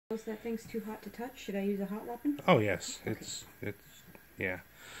Is that thing's too hot to touch? Should I use a hot weapon? Oh yes, okay. Yeah.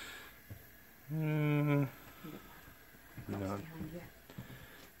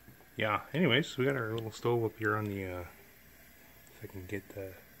 Yeah. Anyways, we got our little stove up here on the. If I can get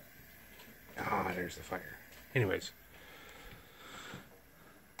the. Ah, there's the fire. Anyways,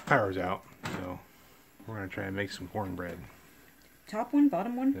 power's out, so we're gonna try and make some cornbread. Top one,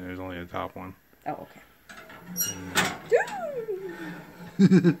 bottom one? There's only a top one. Oh, okay.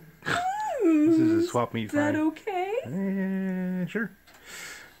 This is a swap meat fry. Is that okay? Sure.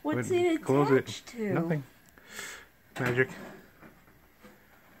 What's it close attached it. to? Nothing. Magic.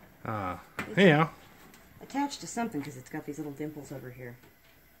 Anyhow. Attached to something because it's got these little dimples over here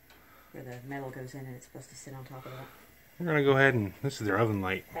where the metal goes in and it's supposed to sit on top of that. We're gonna go ahead and this is their oven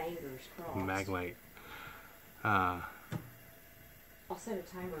light. Fingers crossed. Mag light. I'll set a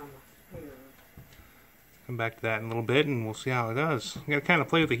timer on the fire. Come back to that in a little bit and we'll see how it does. You gotta kind of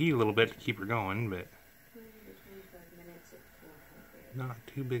play with the heat a little bit to keep her going, but 20 to 25 minutes at 400. not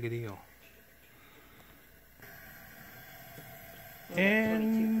too big a deal. Well,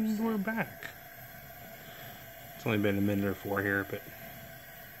 and we're back. It's only been a minute or 4 here, but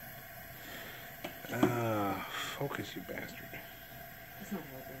focus, you bastard. That's not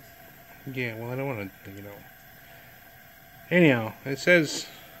how it goes. Yeah, well, I don't want to, you know. Anyhow, it says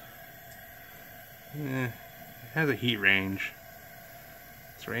it has a heat range.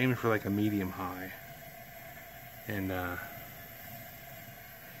 So we're aiming for like a medium high. And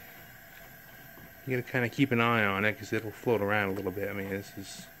you gotta kind of keep an eye on it because it'll float around a little bit. I mean, this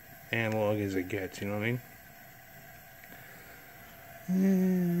is analog as it gets, you know what I mean?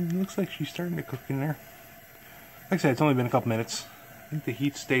 And looks like she's starting to cook in there. Like I said, it's only been a couple minutes. I think the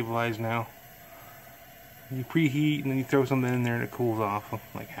heat's stabilized now. You preheat and then you throw something in there and it cools off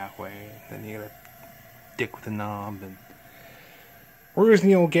like halfway. Then you gotta dick with the knob. And where's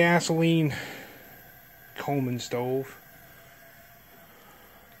the old gasoline Coleman stove?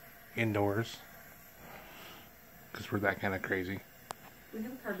 Indoors. Because we're that kind of crazy. We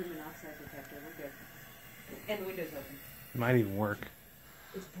have a carbon monoxide detector. We're good. And the window's open. It might even work.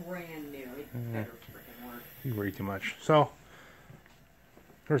 It's brand new. It better freaking work. You worry too much. So,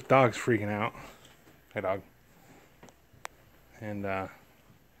 there's dog's freaking out. Hi, dog. And, got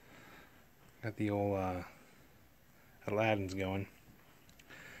the old, Aladdin's going.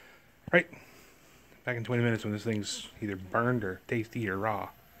 Right. Back in 20 minutes when this thing's either burned or tasty or raw.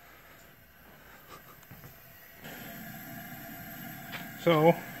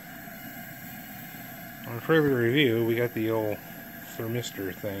 So, on further review, we got the old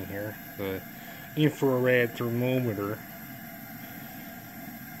thermistor thing here, the infrared thermometer,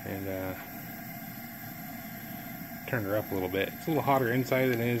 and turned her up a little bit. It's a little hotter inside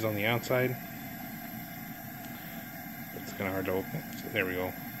than it is on the outside. It's kind of hard to open. So there we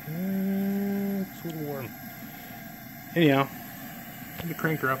go. It's a little warm. Anyhow, I'm going to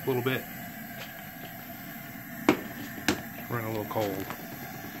crank her up a little bit. It's running a little cold.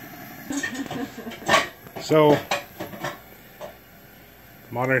 So,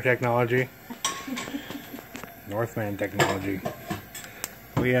 modern technology, Northman technology.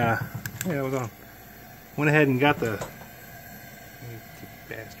 We yeah, it was on. Went ahead and got the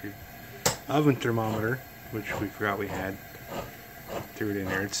bastard oven thermometer, which we forgot we had. Threw it in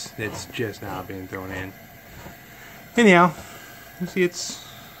there. It's just now being thrown in. Anyhow, you see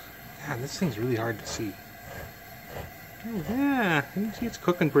God, this thing's really hard to see. Oh, yeah, you see it's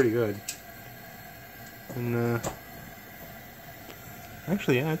cooking pretty good. And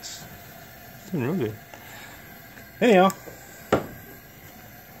actually, yeah, it's doing real good. Anyhow,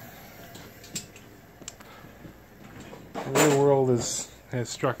 the real world has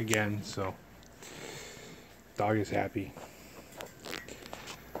struck again, so dog is happy.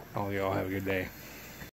 All y'all have a good day.